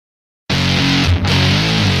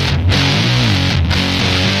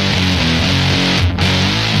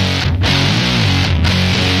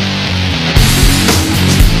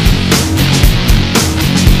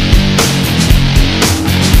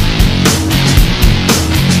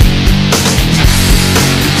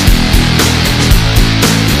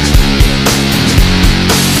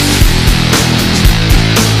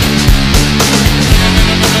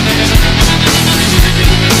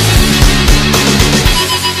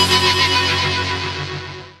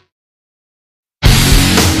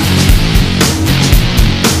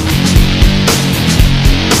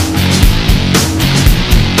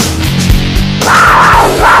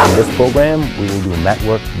program, we will do mat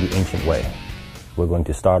work the ancient way. We're going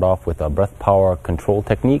to start off with a breath power control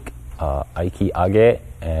technique, aiki,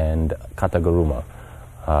 and kata, guruma.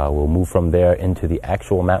 We'll move from there into the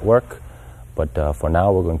actual mat work, but for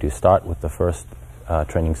now we're going to start with the first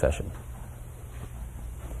training session.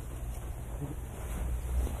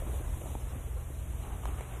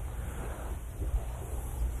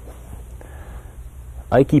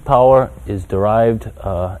 Aiki power is derived,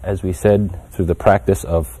 as we said, through the practice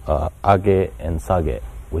of age and sage,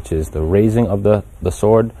 which is the raising of the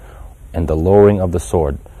sword and the lowering of the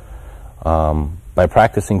sword. By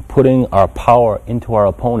practicing putting our power into our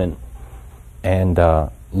opponent and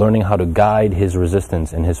learning how to guide his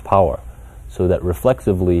resistance and his power, so that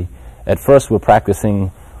reflexively, at first we're practicing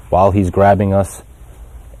while he's grabbing us,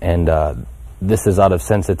 and this is out of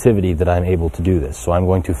sensitivity that I'm able to do this. So I'm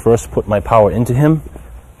going to first put my power into him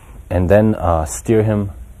and then steer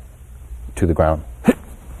him to the ground.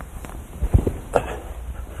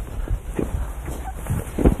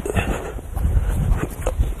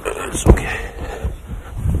 It's okay.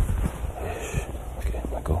 Okay,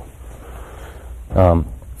 let go.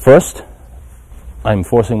 First, I'm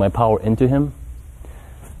forcing my power into him.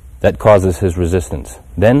 That causes his resistance.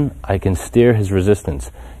 Then I can steer his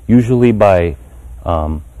resistance, usually by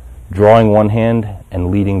drawing one hand and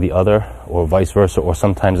leading the other, or vice versa, or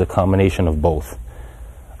sometimes a combination of both.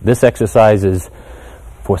 This exercise is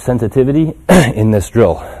for sensitivity in this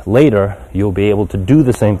drill. Later, you'll be able to do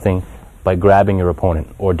the same thing by grabbing your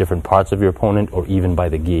opponent, or different parts of your opponent, or even by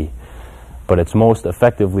the gi. But it's most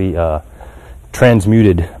effectively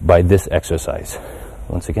transmuted by this exercise.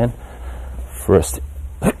 Once again, first,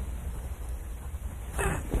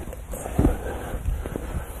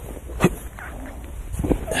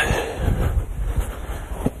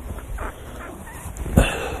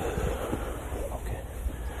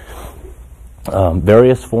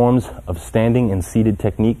 various forms of standing and seated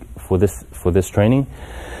technique for this training.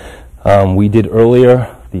 We did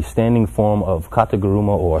earlier the standing form of kata,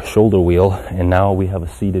 guruma, or shoulder wheel, and now we have a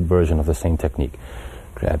seated version of the same technique.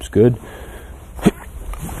 Grabs good.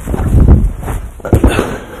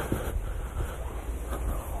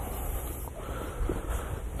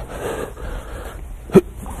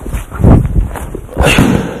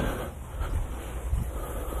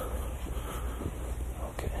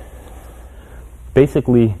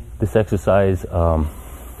 Basically, this exercise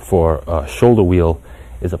for shoulder wheel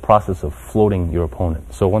is a process of floating your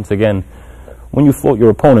opponent. So once again, when you float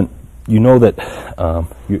your opponent, you know that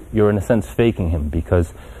you're in a sense faking him,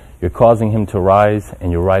 because you're causing him to rise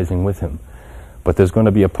and you're rising with him. But there's going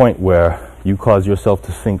to be a point where you cause yourself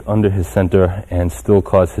to sink under his center and still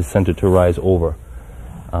cause his center to rise over.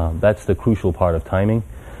 That's the crucial part of timing.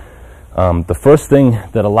 The first thing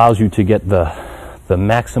that allows you to get the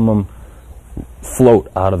maximum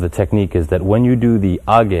float out of the technique is that when you do the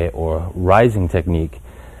age, or rising technique,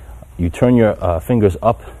 you turn your fingers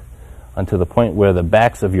up until the point where the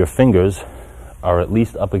backs of your fingers are at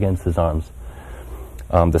least up against his arms.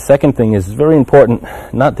 The second thing is very important,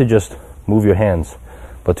 not to just move your hands,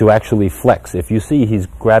 but to actually flex. If you see, he's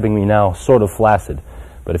grabbing me now sort of flaccid,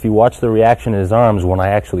 but if you watch the reaction in his arms when I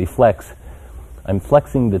actually flex, I'm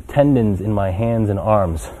flexing the tendons in my hands and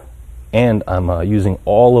arms, and I'm using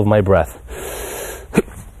all of my breath.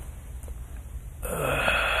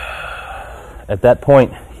 At that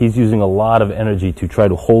point, he's using a lot of energy to try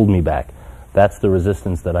to hold me back. That's the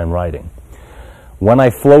resistance that I'm riding. When I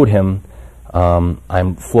float him,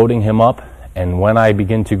 I'm floating him up, and when I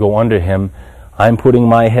begin to go under him, I'm putting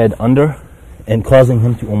my head under and causing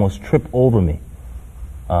him to almost trip over me.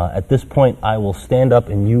 At this point, I will stand up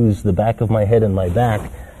and use the back of my head and my back,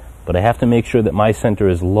 but I have to make sure that my center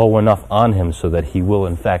is low enough on him so that he will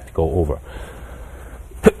in fact go over.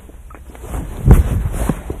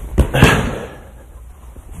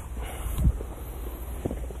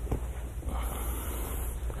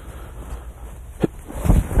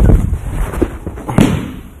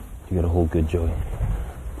 You gotta hold good, Joey.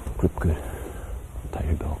 Grip good. Tie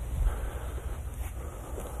your belt.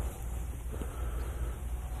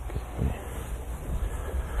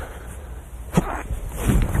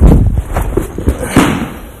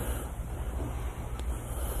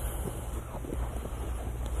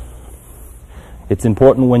 It's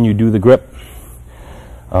important when you do the grip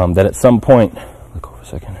that at some point, let go for a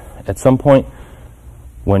second, at some point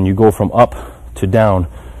when you go from up to down,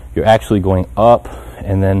 you're actually going up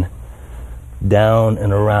and then down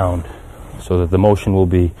and around, so that the motion will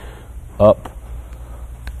be up,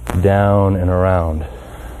 down, and around.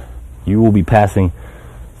 You will be passing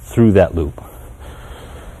through that loop.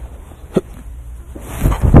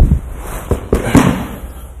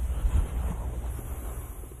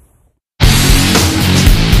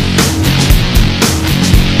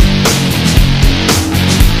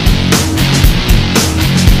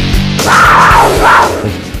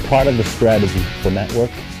 part of the strategy for mat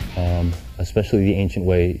work, especially the ancient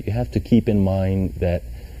way, you have to keep in mind that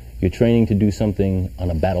you're training to do something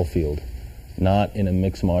on a battlefield, not in a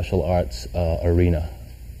mixed martial arts arena.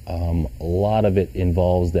 A lot of it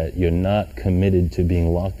involves that you're not committed to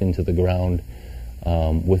being locked into the ground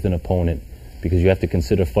with an opponent, because you have to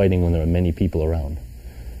consider fighting when there are many people around.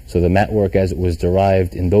 So the mat work as it was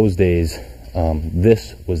derived in those days,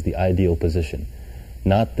 this was the ideal position.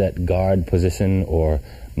 Not that guard position or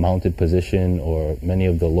mounted position or many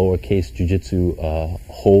of the lowercase jiu-jitsu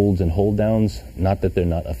holds and hold downs, not that they're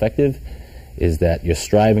not effective, is that you're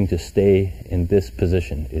striving to stay in this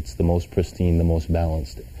position. It's the most pristine, the most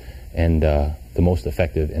balanced, and the most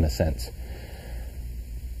effective in a sense.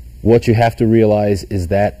 What you have to realize is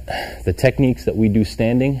that the techniques that we do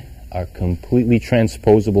standing are completely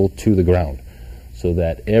transposable to the ground. So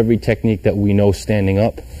that every technique that we know standing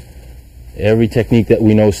up,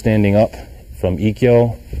 from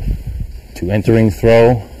ikkyo to entering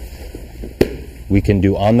throw, we can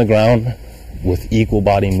do on the ground with equal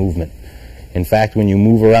body movement. In fact, when you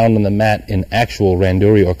move around on the mat in actual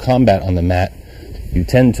randori or combat on the mat, you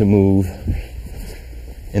tend to move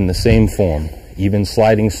in the same form. Even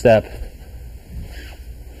sliding step.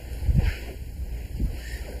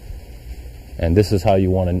 And this is how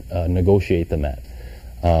you want to negotiate the mat.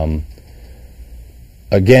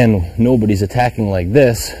 Again, nobody's attacking like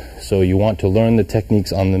this, so you want to learn the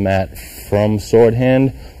techniques on the mat from sword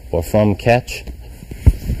hand or from catch.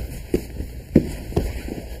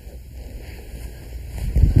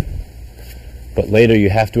 But later you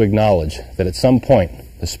have to acknowledge that at some point,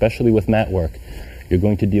 especially with mat work, you're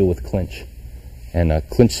going to deal with clinch. And a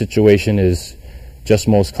clinch situation is just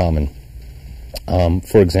most common.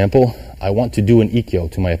 For example, I want to do an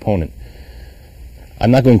ikkyo to my opponent. I'm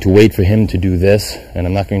not going to wait for him to do this, and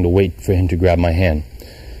I'm not going to wait for him to grab my hand.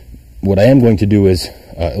 What I am going to do is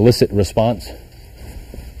elicit response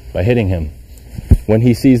by hitting him. When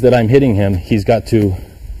he sees that I'm hitting him, he's got to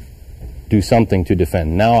do something to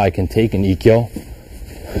defend. Now I can take an ikkyo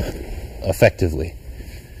effectively.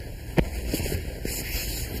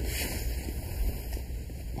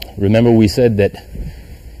 Remember, we said that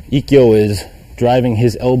ikkyo is driving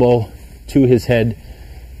his elbow to his head,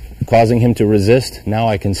 causing him to resist. Now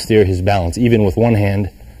I can steer his balance. Even with one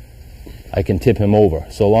hand, I can tip him over,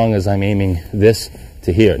 so long as I'm aiming this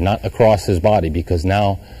to here, not across his body, because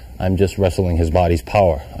now I'm just wrestling his body's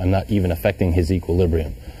power. I'm not even affecting his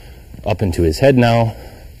equilibrium. Up into his head now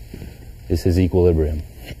is his equilibrium.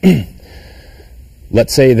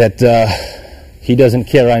 Let's say that he doesn't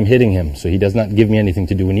care I'm hitting him, so he does not give me anything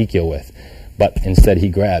to do an ikkyo with, but instead he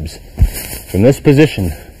grabs. From this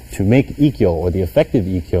position, to make ikkyo, or the effective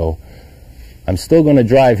ikkyo, I'm still going to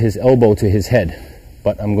drive his elbow to his head,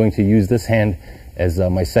 but I'm going to use this hand as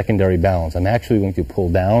my secondary balance. I'm actually going to pull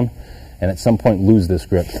down and at some point lose this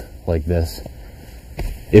grip like this.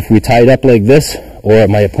 If we tie it up like this, or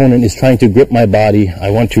my opponent is trying to grip my body, I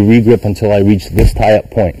want to re-grip until I reach this tie-up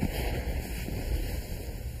point.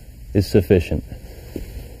 Is sufficient.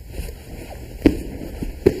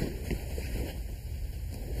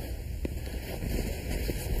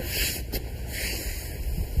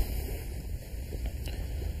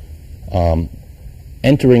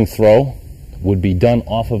 Entering throw would be done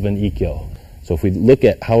off of an ikkyo. So if we look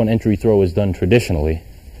at how an entry throw is done traditionally,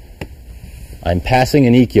 I'm passing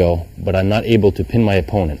an ikkyo, but I'm not able to pin my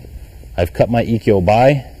opponent. I've cut my ikkyo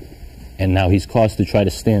by, and now he's caused to try to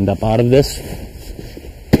stand up out of this.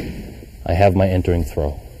 I have my entering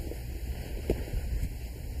throw.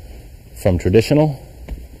 From traditional,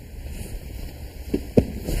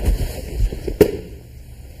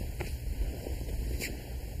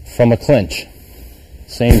 from a clinch,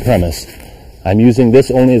 same premise. I'm using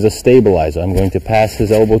this only as a stabilizer. I'm going to pass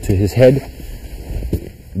his elbow to his head.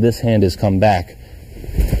 This hand has come back.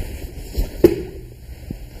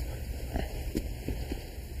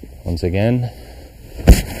 Once again,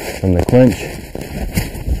 from the clinch.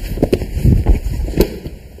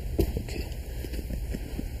 Okay.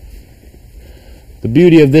 The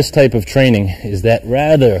beauty of this type of training is that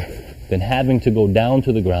rather than having to go down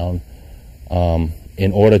to the ground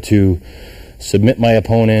in order to submit my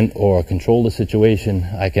opponent or control the situation,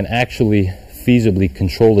 I can actually feasibly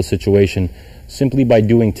control the situation simply by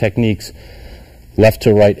doing techniques left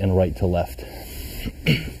to right and right to left.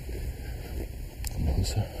 Come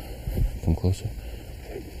closer. Come closer.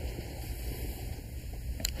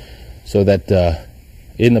 So that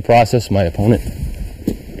in the process, my opponent,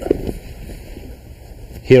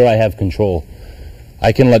 here I have control.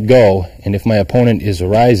 I can let go, and if my opponent is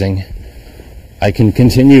arising, I can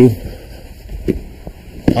continue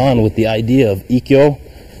on with the idea of ikkyo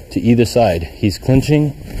to either side. He's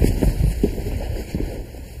clinching.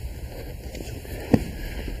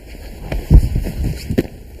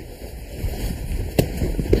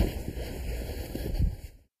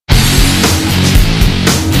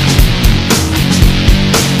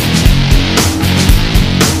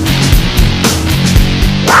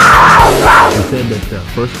 Said that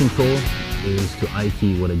first control is to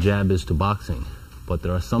aiki what a jab is to boxing, but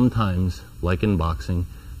there are some times, like in boxing,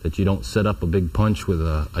 that you don't set up a big punch with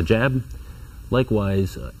a jab.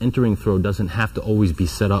 Likewise, entering throw doesn't have to always be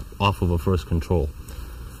set up off of a first control.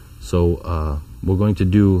 So we're going to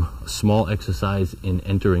do a small exercise in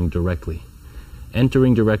entering directly.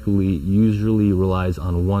 Entering directly usually relies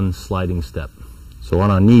on one sliding step. So on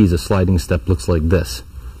our knees, a sliding step looks like this,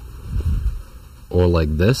 or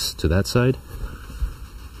like this to that side.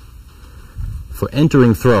 For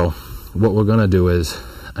entering throw, what we're going to do is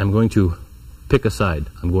I'm going to pick a side.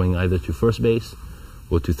 I'm going either to first base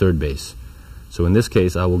or to third base. So in this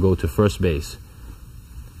case, I will go to first base.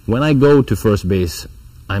 When I go to first base,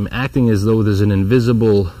 I'm acting as though there's an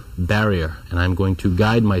invisible barrier, and I'm going to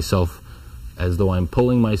guide myself as though I'm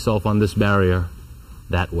pulling myself on this barrier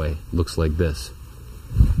that way. Looks like this.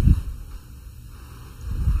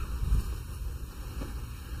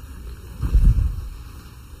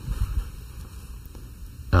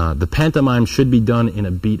 The pantomime should be done in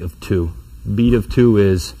a beat of 2. Beat of 2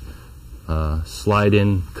 is slide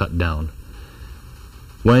in, cut down.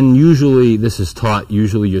 When usually this is taught,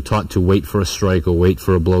 usually you're taught to wait for a strike or wait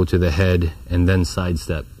for a blow to the head and then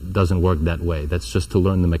sidestep. It doesn't work that way. That's just to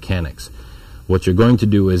learn the mechanics. What you're going to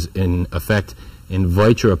do is, in effect,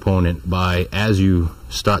 invite your opponent by, as you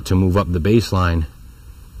start to move up the baseline,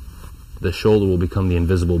 the shoulder will become the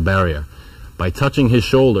invisible barrier. By touching his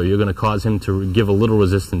shoulder, you're going to cause him to give a little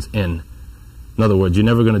resistance in. In other words, you're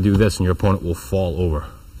never going to do this and your opponent will fall over.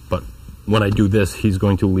 But when I do this, he's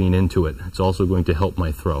going to lean into it. It's also going to help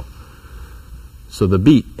my throw. So the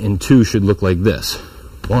beat in 2 should look like this.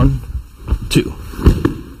 1, 2.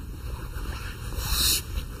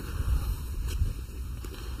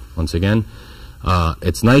 Once again,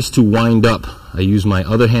 it's nice to wind up. I use my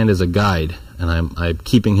other hand as a guide, and I'm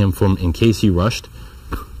keeping him from, in case he rushed,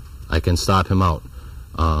 I can stop him out.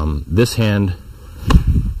 This hand,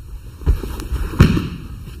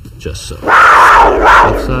 just so.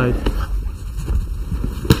 Left side.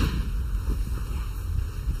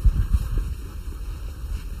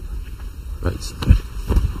 Right side.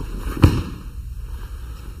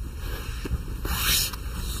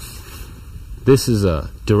 This is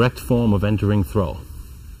a direct form of entering throw.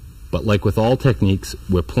 But like with all techniques,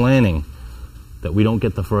 we're planning that we don't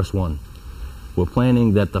get the first one. We're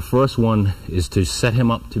planning that the first one is to set him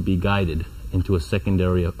up to be guided into a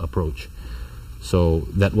secondary approach. So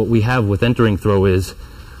that what we have with entering throw is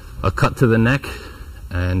a cut to the neck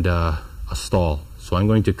and a stall. So I'm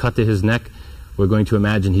going to cut to his neck. We're going to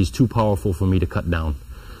imagine he's too powerful for me to cut down.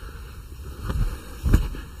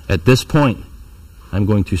 At this point, I'm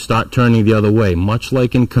going to start turning the other way. Much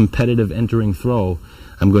like in competitive entering throw,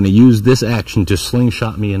 I'm going to use this action to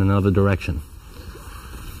slingshot me in another direction.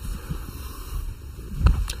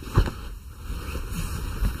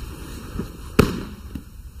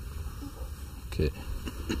 Okay,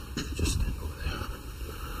 just stand over there.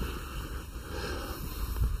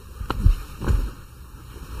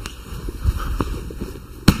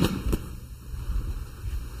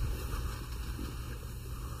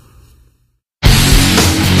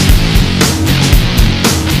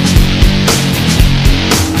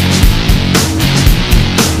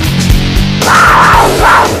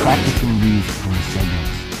 Practicing these in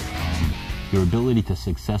segments, your ability to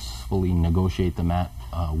successfully negotiate the mat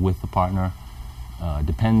with a partner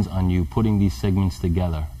depends on you putting these segments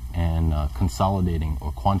together and consolidating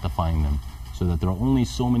or quantifying them so that there are only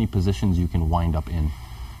so many positions you can wind up in.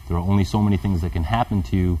 There are only so many things that can happen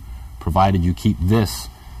to you provided you keep this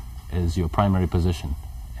as your primary position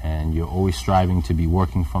and you're always striving to be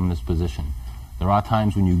working from this position. There are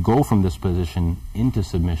times when you go from this position into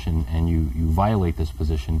submission and you violate this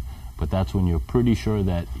position, but that's when you're pretty sure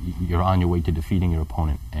that you're on your way to defeating your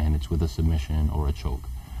opponent, and it's with a submission or a choke.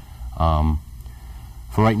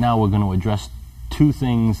 For right now, we're going to address 2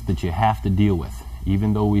 things that you have to deal with.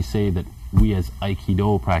 Even though we say that we as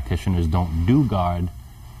Aikido practitioners don't do guard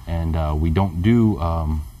and we don't do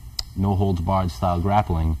no-holds-barred style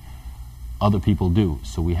grappling, other people do.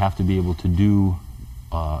 So we have to be able to do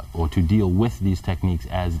or to deal with these techniques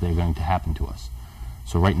as they're going to happen to us.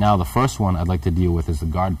 So right now, the first one I'd like to deal with is the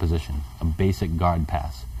guard position, a basic guard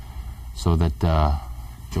pass. So that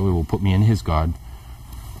Joey will put me in his guard.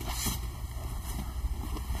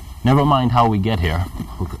 Never mind how we get here.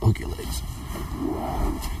 Hook your legs.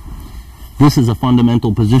 This is a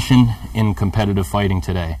fundamental position in competitive fighting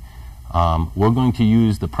today. We're going to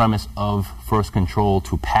use the premise of first control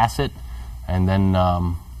to pass it, and then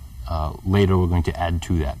later we're going to add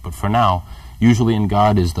to that. But for now, usually in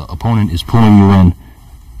guard is the opponent is pulling you in.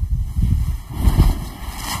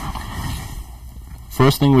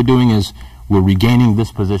 First thing we're doing is we're regaining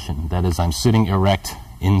this position. That is, I'm sitting erect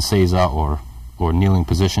in seiza or kneeling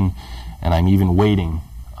position, and I'm even waiting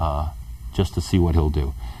just to see what he'll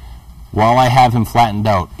do. While I have him flattened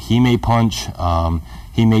out, he may punch,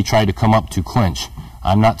 he may try to come up to clinch.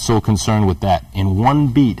 I'm not so concerned with that. In one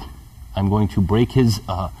beat, I'm going to break his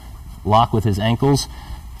lock with his ankles,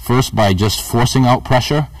 first by just forcing out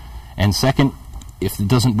pressure, and second, if it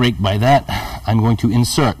doesn't break by that, I'm going to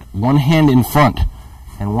insert one hand in front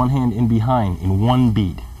and one hand in behind in one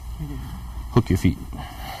beat. Hook your feet.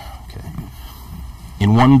 Okay.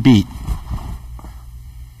 In one beat.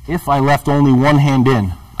 If I left only one hand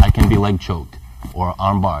in, I can be leg choked or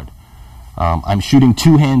arm barred. I'm shooting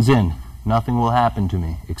two hands in. Nothing will happen to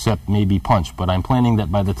me except maybe punch, but I'm planning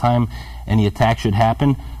that by the time any attack should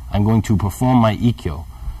happen, I'm going to perform my ikkyo.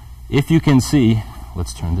 If you can see,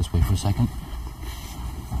 let's turn this way for a second.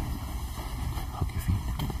 Hook your feet.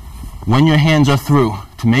 When your hands are through,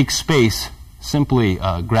 to make space, simply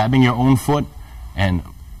grabbing your own foot and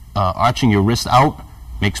arching your wrist out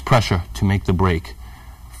makes pressure to make the break.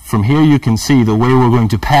 From here you can see the way we're going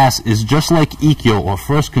to pass is just like ikkyo or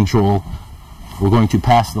first control. We're going to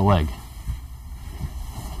pass the leg.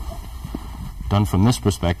 Done from this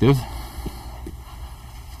perspective.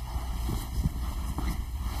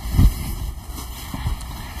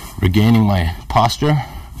 Regaining my posture,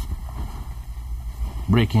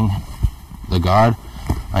 breaking the guard.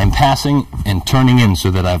 I'm passing and turning in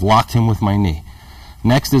so that I've locked him with my knee.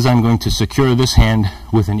 Next is I'm going to secure this hand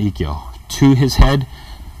with an ikkyo. To his head,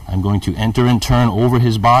 I'm going to enter and turn over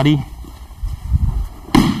his body.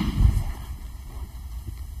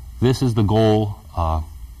 This is the goal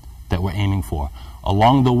that we're aiming for.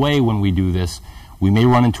 Along the way when we do this, we may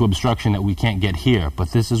run into obstruction that we can't get here,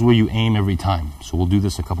 but this is where you aim every time. So we'll do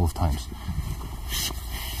this a couple of times.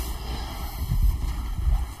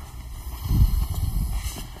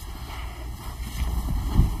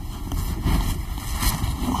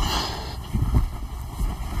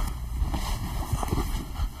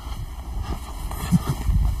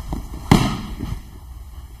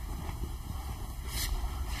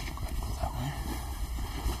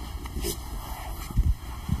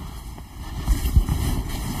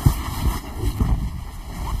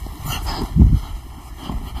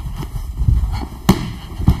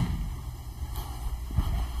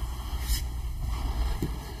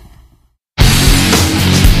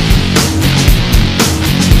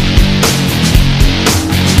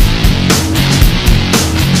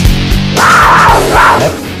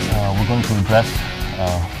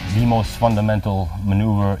 The most fundamental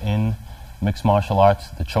maneuver in mixed martial arts,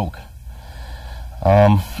 the choke.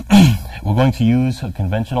 We're going to use a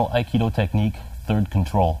conventional Aikido technique, third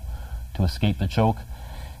control, to escape the choke.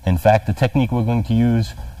 In fact, the technique we're going to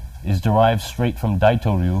use is derived straight from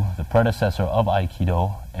Daito-ryu, the predecessor of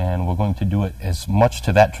Aikido, and we're going to do it as much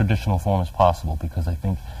to that traditional form as possible because I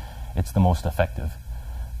think it's the most effective.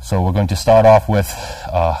 So we're going to start off with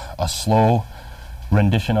a slow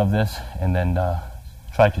rendition of this and then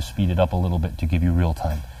try to speed it up a little bit to give you real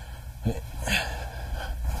time.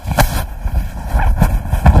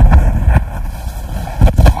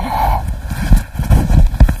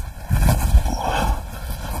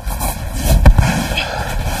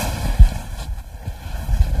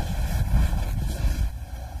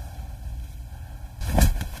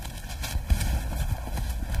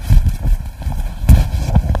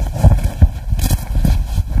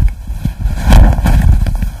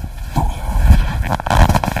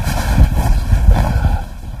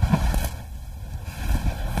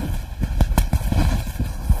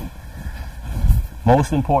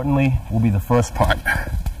 Most importantly will be the first part,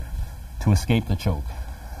 to escape the choke.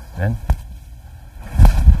 Then,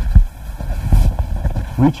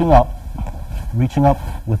 reaching up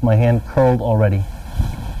with my hand curled already,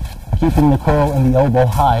 keeping the curl and the elbow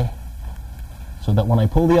high so that when I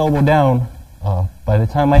pull the elbow down, by the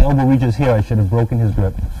time my elbow reaches here, I should have broken his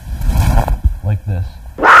grip, like this.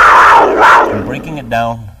 In breaking it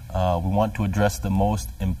down, we want to address the most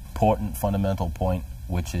important fundamental point,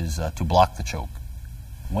 which is to block the choke.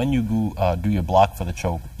 When you do your block for the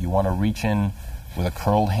choke, you want to reach in with a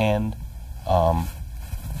curled hand,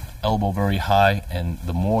 elbow very high, and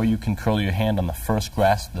the more you can curl your hand on the first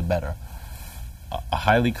grasp, the better. A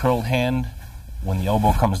highly curled hand, when the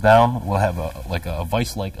elbow comes down, will have a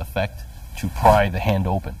vice-like effect to pry the hand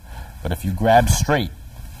open. But if you grab straight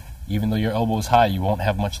Even though your elbow is high, you won't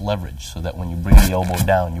have much leverage, so that when you bring the elbow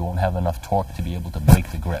down, you won't have enough torque to be able to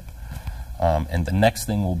break the grip. And the next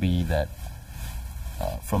thing will be that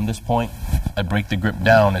from this point, I break the grip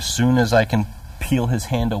down. As soon as I can peel his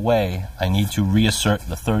hand away, I need to reassert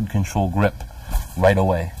the third control grip right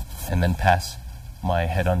away, and then pass my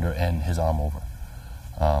head under and his arm over.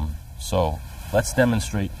 So let's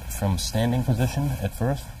demonstrate from standing position at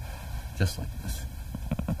first, just like this.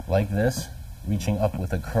 Like this, reaching up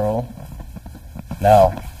with a curl.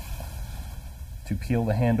 Now, to peel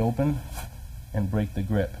the hand open and break the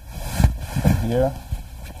grip. From here,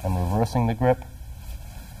 I'm reversing the grip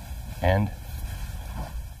and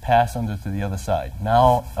pass under to the other side.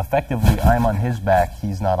 Now, effectively, I'm on his back,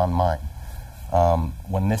 he's not on mine.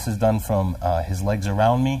 When this is done from his legs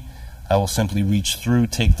around me, I will simply reach through,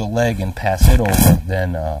 take the leg, and pass it over.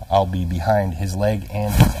 Then I'll be behind his leg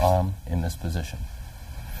and his arm in this position.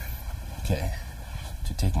 Okay,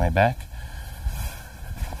 to take my back.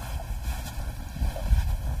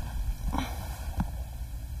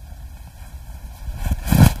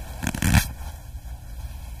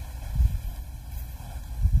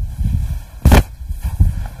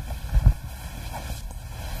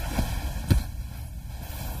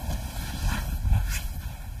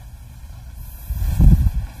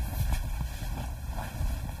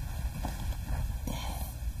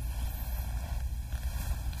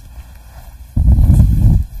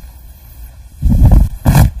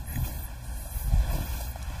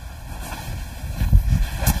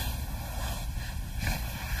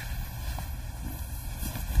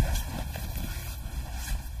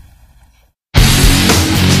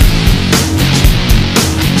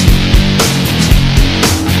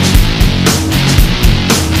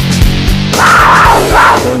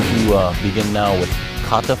 Begin now with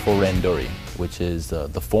kata for randori, which is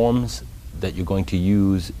the forms that you're going to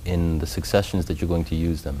use in the successions that you're going to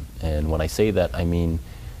use them. And when I say that, I mean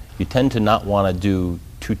you tend to not want to do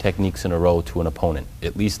two techniques in a row to an opponent,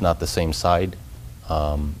 at least not the same side.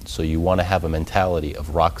 So you want to have a mentality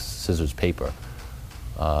of rock, scissors, paper.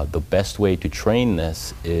 The best way to train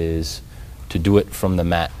this is to do it from the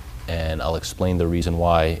mat, and I'll explain the reason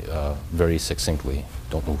why very succinctly.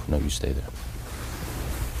 Don't move, no, you stay there.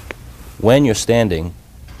 When you're standing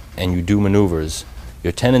and you do maneuvers,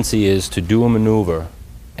 your tendency is to do a maneuver,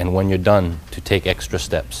 and when you're done, to take extra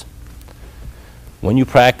steps. When you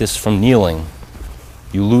practice from kneeling,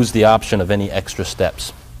 you lose the option of any extra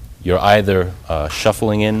steps. You're either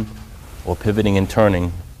shuffling in or pivoting and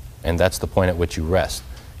turning, and that's the point at which you rest.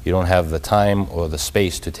 You don't have the time or the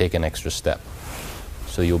space to take an extra step.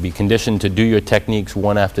 So you'll be conditioned to do your techniques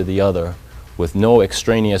one after the other with no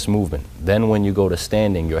extraneous movement. Then when you go to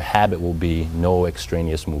standing, your habit will be no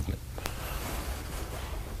extraneous movement.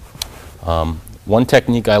 One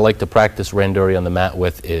technique I like to practice randori on the mat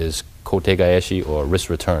with is kote gaeshi, or wrist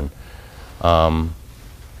return.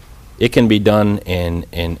 It can be done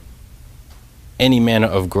in any manner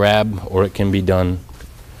of grab, or it can be done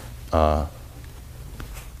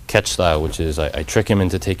catch style, which is I trick him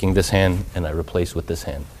into taking this hand and I replace with this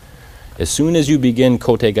hand. As soon as you begin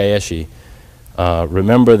kote gaeshi,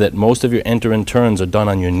 remember that most of your enter and turns are done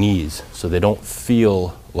on your knees, so they don't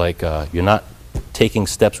feel like you're not taking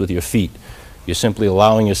steps with your feet. You're simply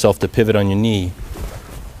allowing yourself to pivot on your knee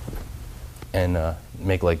and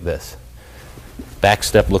make like this. Back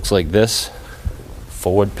step looks like this,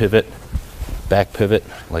 forward pivot, back pivot,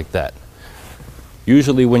 like that.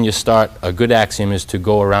 Usually when you start, a good axiom is to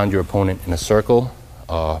go around your opponent in a circle,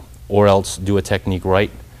 or else do a technique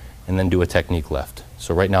right and then do a technique left.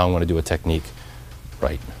 So right now I'm going to do a technique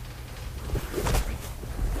right.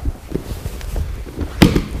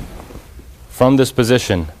 From this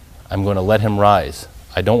position, I'm going to let him rise.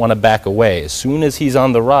 I don't want to back away. As soon as he's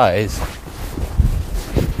on the rise,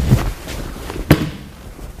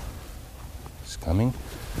 he's coming.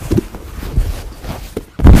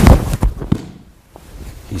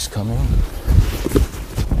 He's coming.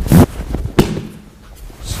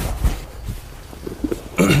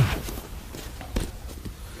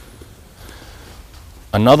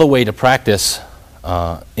 Another way to practice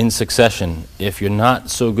in succession, if you're not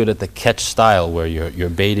so good at the catch style where you're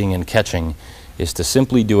baiting and catching, is to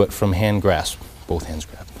simply do it from hand grasp, both hands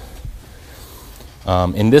grab.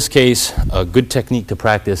 In this case, a good technique to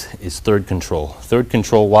practice is third control. Third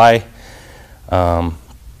control, why?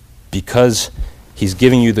 Because he's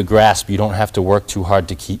giving you the grasp, you don't have to work too hard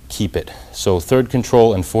to keep it. So third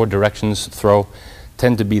control and four directions throw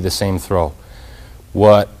tend to be the same throw.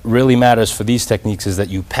 What really matters for these techniques is that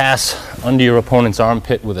you pass under your opponent's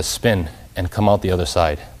armpit with a spin and come out the other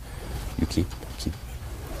side. You keep.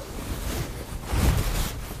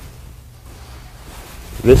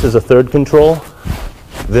 This is a third control.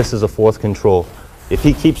 This is a fourth control. If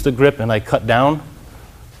he keeps the grip and I cut down,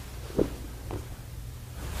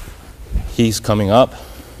 he's coming up.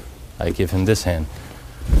 I give him this hand.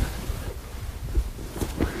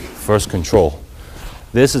 First control.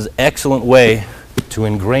 This is an excellent way to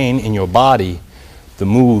ingrain in your body the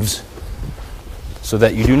moves so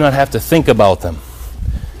that you do not have to think about them.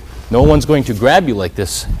 No one's going to grab you like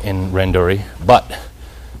this in randori, but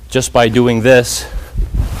just by doing this,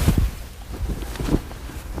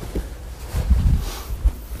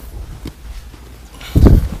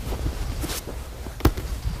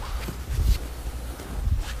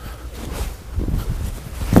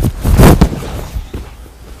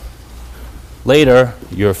 later,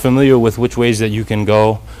 you're familiar with which ways that you can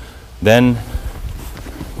go. Then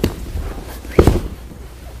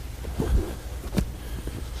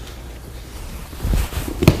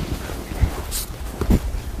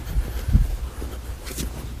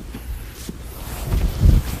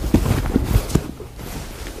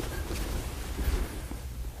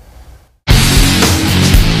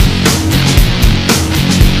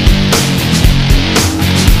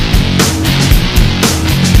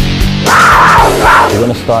we're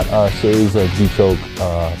going to start our series of G-choke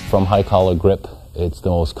from high collar grip. It's the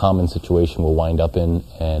most common situation we'll wind up in,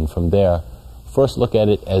 and from there, first look at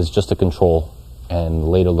it as just a control, and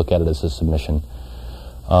later look at it as a submission.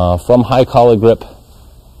 From high collar grip,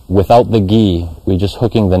 without the gi, we're just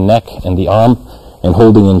hooking the neck and the arm and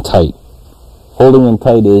holding in tight. Holding in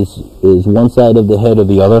tight is one side of the head or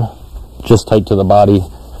the other, just tight to the body,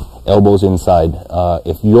 elbows inside.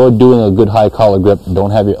 If you're doing a good high collar grip,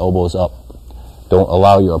 don't have your elbows up. Don't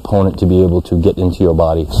allow your opponent to be able to get into your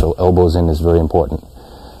body, so elbows in is very important.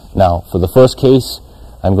 Now, for the first case,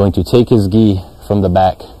 I'm going to take his gi from the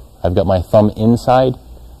back. I've got my thumb inside,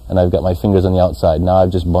 and I've got my fingers on the outside. Now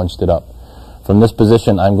I've just bunched it up. From this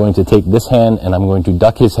position, I'm going to take this hand, and I'm going to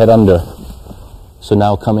duck his head under. So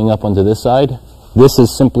now coming up onto this side, this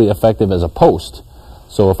is simply effective as a post.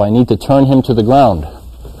 So if I need to turn him to the ground,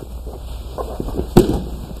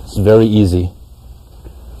 it's very easy.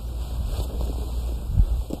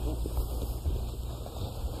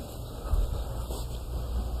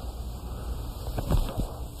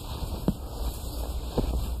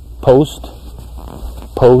 Post,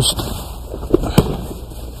 post,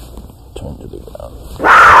 turn to the ground.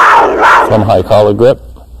 From high collar grip,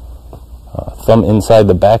 thumb inside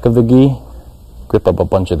the back of the gi, grip up a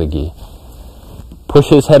bunch of the gi. Push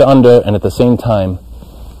his head under, and at the same time,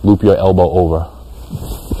 loop your elbow over.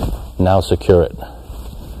 Now secure it.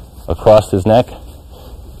 Across his neck,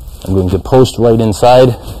 I'm going to post right inside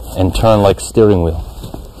and turn like steering wheel.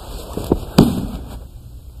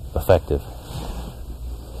 Effective.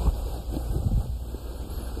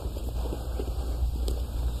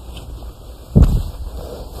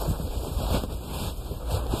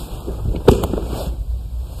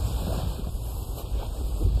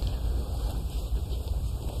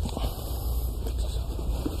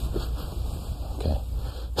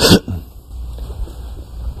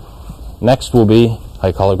 Next will be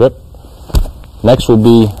high collar grip. Next will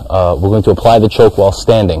be we're going to apply the choke while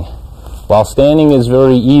standing. While standing is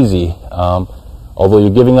very easy, although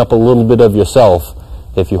you're giving up a little bit of yourself.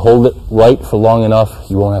 If you hold it right for long enough,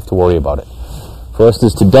 you won't have to worry about it. First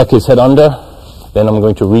is to duck his head under, then I'm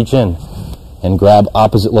going to reach in and grab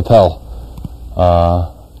opposite lapel.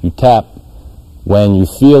 You tap. When you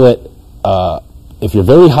feel it, if you're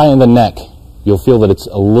very high in the neck, you'll feel that it's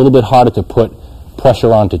a little bit harder to put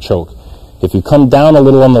pressure on to choke. If you come down a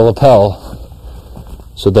little on the lapel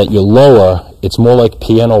so that you're lower, it's more like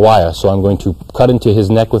piano wire. So I'm going to cut into his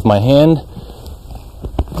neck with my hand.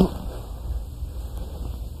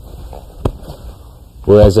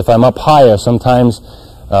 Whereas if I'm up higher, sometimes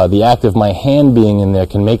the act of my hand being in there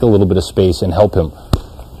can make a little bit of space and help him.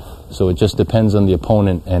 So it just depends on the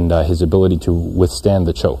opponent and his ability to withstand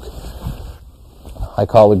the choke. High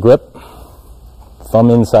collar grip, thumb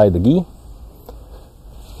inside the gi.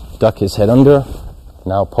 Duck his head under,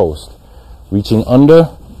 now post. Reaching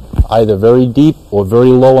under, either very deep or very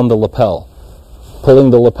low on the lapel.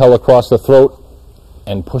 Pulling the lapel across the throat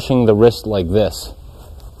and pushing the wrist like this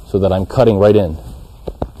so that I'm cutting right in.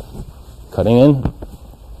 Cutting in.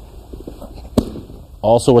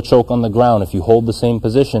 Also a choke on the ground. If you hold the same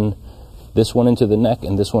position, this one into the neck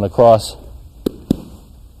and this one across,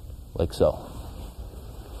 like so.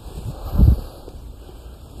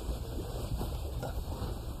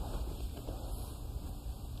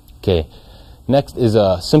 Okay, next is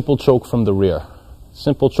a simple choke from the rear.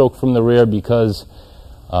 Simple choke from the rear because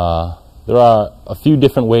there are a few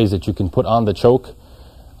different ways that you can put on the choke,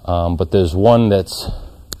 but there's one that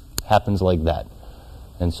happens like that.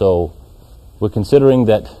 And so we're considering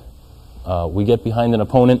that we get behind an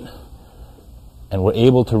opponent and we're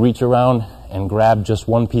able to reach around and grab just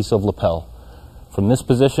one piece of lapel. From this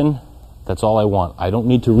position, that's all I want. I don't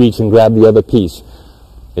need to reach and grab the other piece.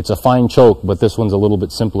 It's a fine choke, but this one's a little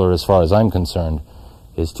bit simpler as far as I'm concerned,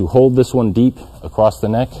 is to hold this one deep across the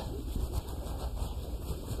neck.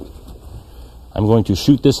 I'm going to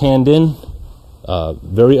shoot this hand in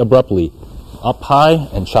very abruptly, up high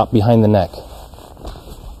and chop behind the neck.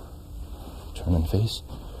 Turn and face.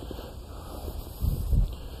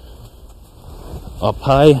 Up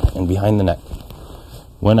high and behind the neck.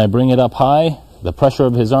 When I bring it up high, the pressure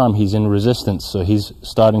of his arm, he's in resistance, so he's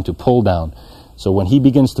starting to pull down. So when he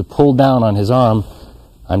begins to pull down on his arm,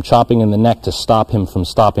 I'm chopping in the neck to stop him from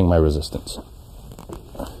stopping my resistance.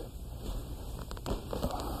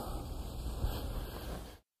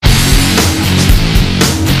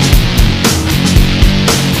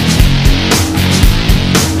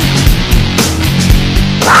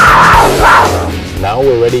 Now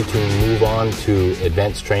we're ready to move on to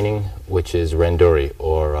advanced training, which is randori,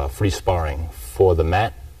 or free sparring for the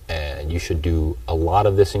mat. And you should do a lot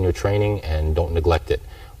of this in your training and don't neglect it.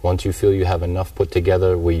 Once you feel you have enough put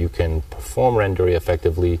together where you can perform randori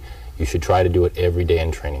effectively, you should try to do it every day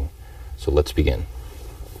in training. So let's begin.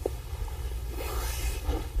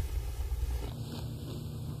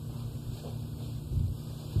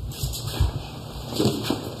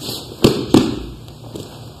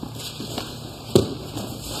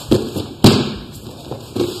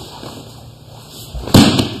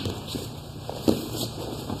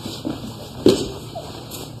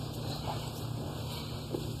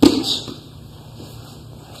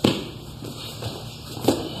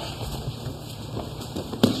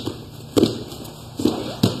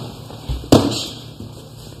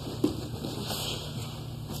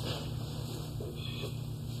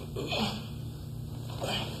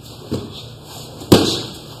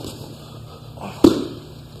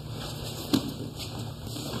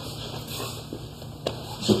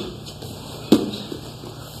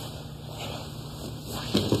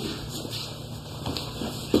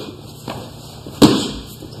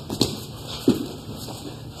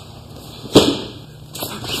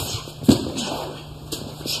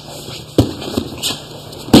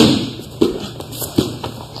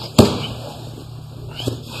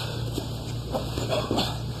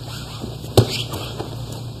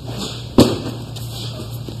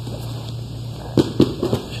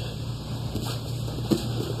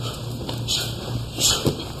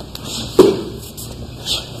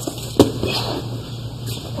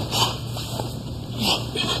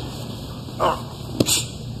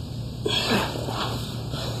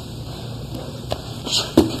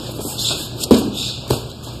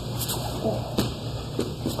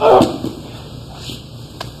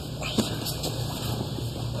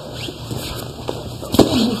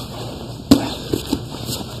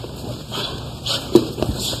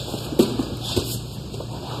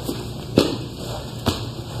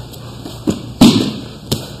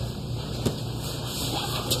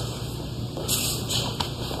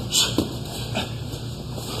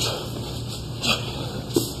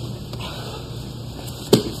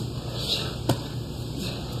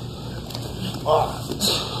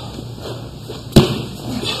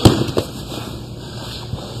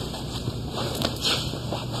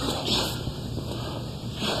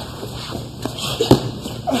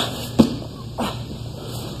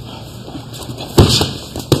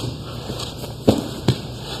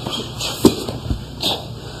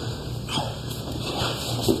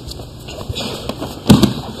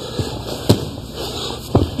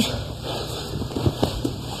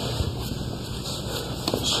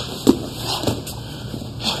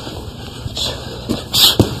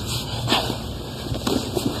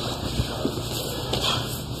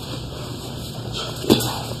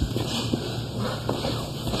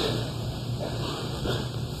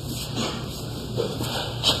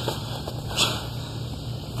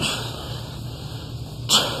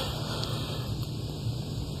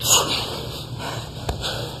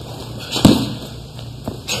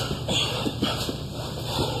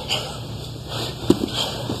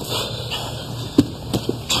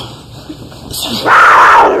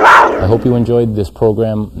 I hope you enjoyed this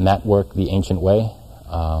program, Mat Work the Ancient Way.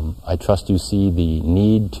 I trust you see the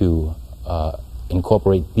need to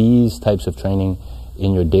incorporate these types of training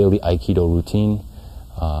in your daily Aikido routine.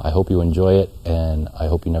 I hope you enjoy it, and I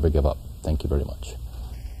hope you never give up. Thank you very much.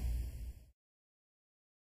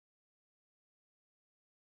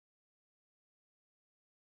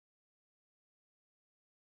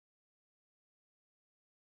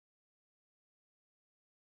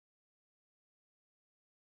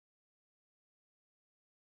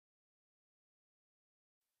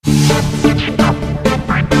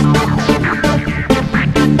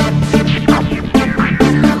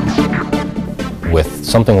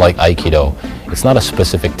 something like Aikido, it's not a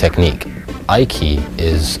specific technique. Aiki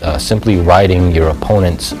is simply riding your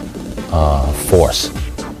opponent's force.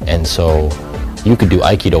 And so you could do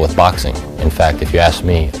Aikido with boxing. In fact, if you ask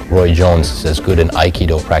me, Roy Jones is as good an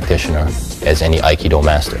Aikido practitioner as any Aikido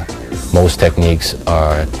master. Most techniques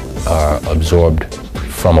are absorbed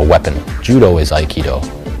from a weapon. Judo is Aikido.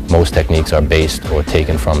 Most techniques are based or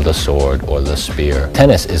taken from the sword or the spear.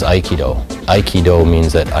 Tennis is Aikido. Aikido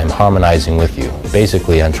means that I'm harmonizing with you.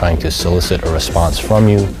 Basically, I'm trying to solicit a response from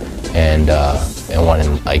you, and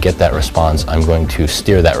when I get that response, I'm going to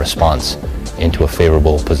steer that response into a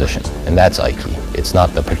favorable position. And that's Aiki. It's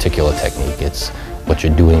not the particular technique, it's what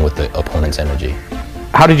you're doing with the opponent's energy.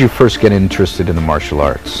 How did you first get interested in the martial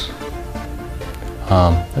arts?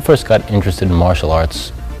 I first got interested in martial arts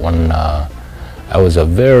when I was a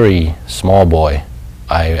very small boy.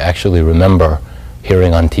 I actually remember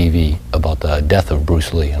hearing on TV about the death of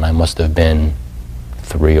Bruce Lee, and I must have been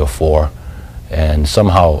 3 or 4. And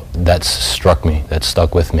somehow that struck me, that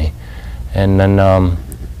stuck with me. And then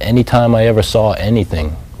anytime I ever saw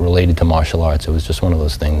anything related to martial arts, it was just one of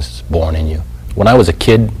those things born in you. When I was a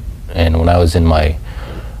kid, and when I was in my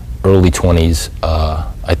early 20s,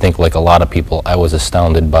 I think like a lot of people, I was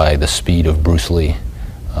astounded by the speed of Bruce Lee.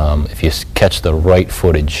 If you catch the right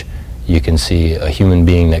footage, you can see a human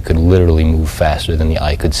being that could literally move faster than the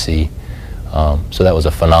eye could see. So that was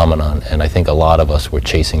a phenomenon, and I think a lot of us were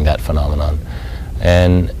chasing that phenomenon.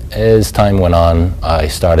 And as time went on, I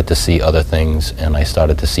started to see other things, and I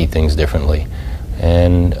started to see things differently.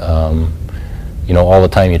 And you know, all the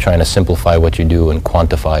time you're trying to simplify what you do and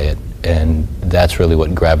quantify it, and that's really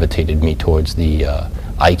what gravitated me towards the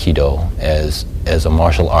Aikido as a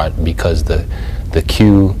martial art, because the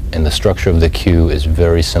cue and the structure of the cue is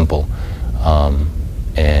very simple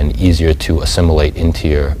and easier to assimilate into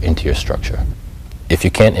your structure. If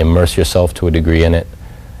you can't immerse yourself to a degree in it,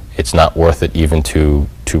 it's not worth it even to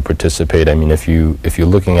participate. I mean, if you're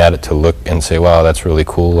looking at it to look and say, wow, that's really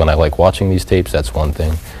cool and I like watching these tapes, that's one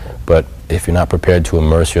thing. But if you're not prepared to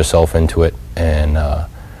immerse yourself into it and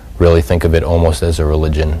really think of it almost as a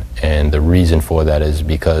religion, and the reason for that is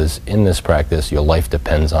because in this practice your life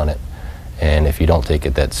depends on it, and if you don't take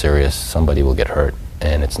it that serious, somebody will get hurt,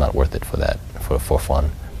 and it's not worth it for that, for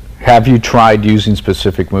fun. Have you tried using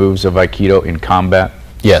specific moves of Aikido in combat?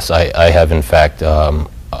 Yes, I have in fact.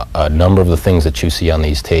 A number of the things that you see on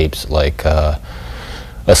these tapes, like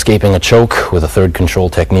escaping a choke with a third control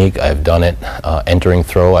technique, I've done it. Entering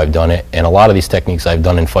throw, I've done it. And a lot of these techniques I've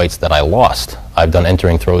done in fights that I lost. I've done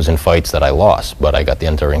entering throws in fights that I lost, but I got the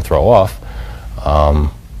entering throw off.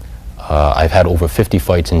 I've had over 50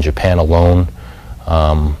 fights in Japan alone.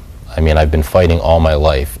 I mean, I've been fighting all my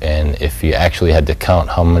life, and if you actually had to count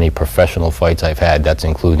how many professional fights I've had, that's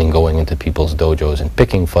including going into people's dojos and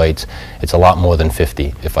picking fights, it's a lot more than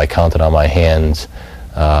 50. If I counted on my hands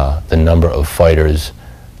the number of fighters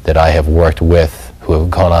that I have worked with who have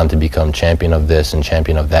gone on to become champion of this and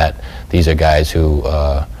champion of that, these are guys who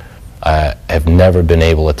have never been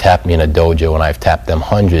able to tap me in a dojo, and I've tapped them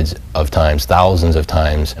hundreds of times, thousands of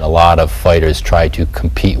times. And a lot of fighters try to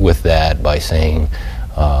compete with that by saying,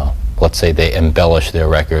 let's say they embellish their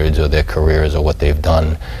records or their careers or what they've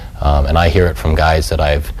done. And I hear it from guys that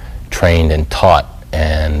I've trained and taught,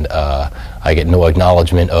 and I get no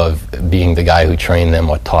acknowledgement of being the guy who trained them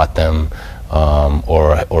or taught them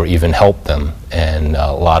or even helped them. And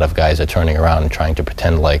a lot of guys are turning around and trying to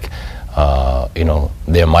pretend like you know,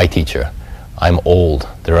 they're my teacher. I'm old.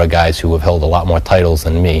 There are guys who have held a lot more titles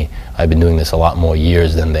than me. I've been doing this a lot more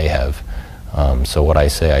years than they have. So what I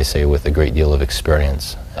say with a great deal of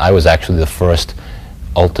experience. I was actually the first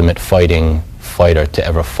ultimate fighter to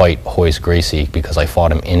ever fight Royce Gracie, because I fought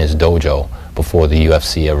him in his dojo before the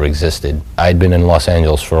UFC ever existed. I'd been in Los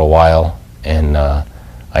Angeles for a while, and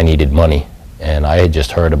I needed money, and I had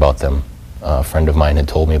just heard about them. A friend of mine had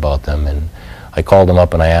told me about them, and I called him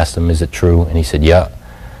up and I asked him, is it true? And he said, yeah.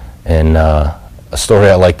 And a story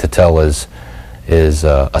I like to tell is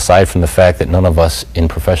aside from the fact that none of us in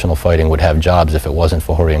professional fighting would have jobs if it wasn't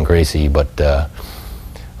for Royce Gracie, but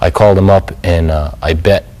I called him up and I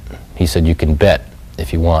bet. He said, you can bet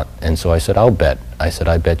if you want. And so I said, I'll bet. I said,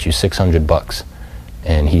 I bet you $600.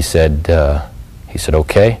 And he said,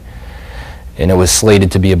 okay. And it was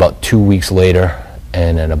slated to be about 2 weeks later,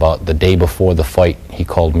 and then about the day before the fight, he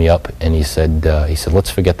called me up and he said, let's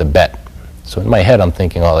forget the bet. So in my head, I'm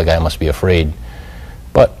thinking, oh, the guy must be afraid.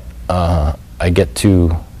 But I get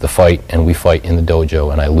to the fight, and we fight in the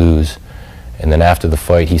dojo, and I lose. And then after the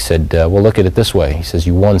fight, he said, well, look at it this way. He says,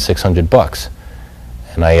 you won $600.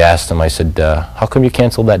 And I asked him, I said, how come you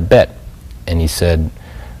canceled that bet? And he said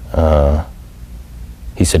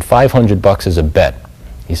 $500 is a bet.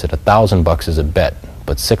 He said, $1,000 is a bet,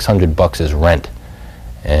 but $600 is rent.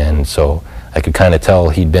 And so I could kind of tell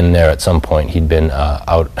he'd been there at some point. He'd been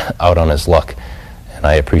out on his luck, and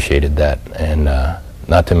I appreciated that. And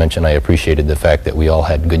not to mention, I appreciated the fact that we all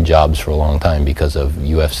had good jobs for a long time because of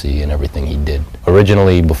UFC and everything he did.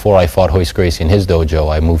 Originally, before I fought Royce Gracie in his dojo,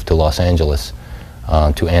 I moved to Los Angeles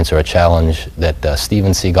to answer a challenge that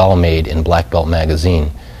Steven Seagal made in Black Belt magazine.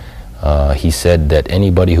 He said that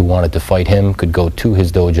anybody who wanted to fight him could go to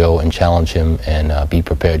his dojo and challenge him and be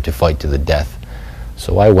prepared to fight to the death.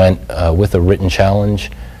 So I went with a written challenge,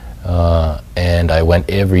 and I went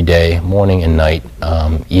every day, morning and night,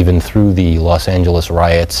 even through the Los Angeles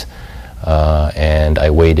riots, and I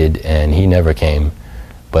waited, and he never came.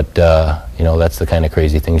 But, you know, that's the kind of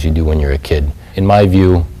crazy things you do when you're a kid. In my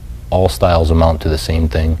view, all styles amount to the same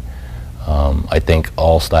thing. I think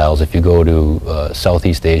all styles, if you go to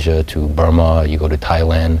Southeast Asia, to Burma, you go to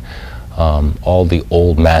Thailand, all the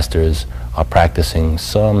old masters are practicing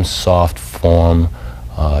some soft form,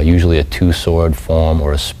 usually a two-sword form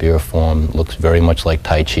or a spear form. Looks very much like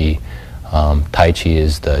Tai Chi. Tai Chi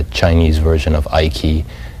is the Chinese version of aiki,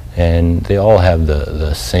 and they all have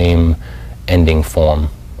the same ending form.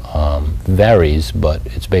 Varies, but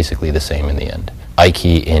it's basically the same in the end.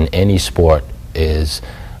 Aiki in any sport is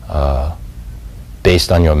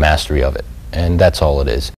based on your mastery of it, and that's all it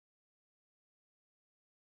is.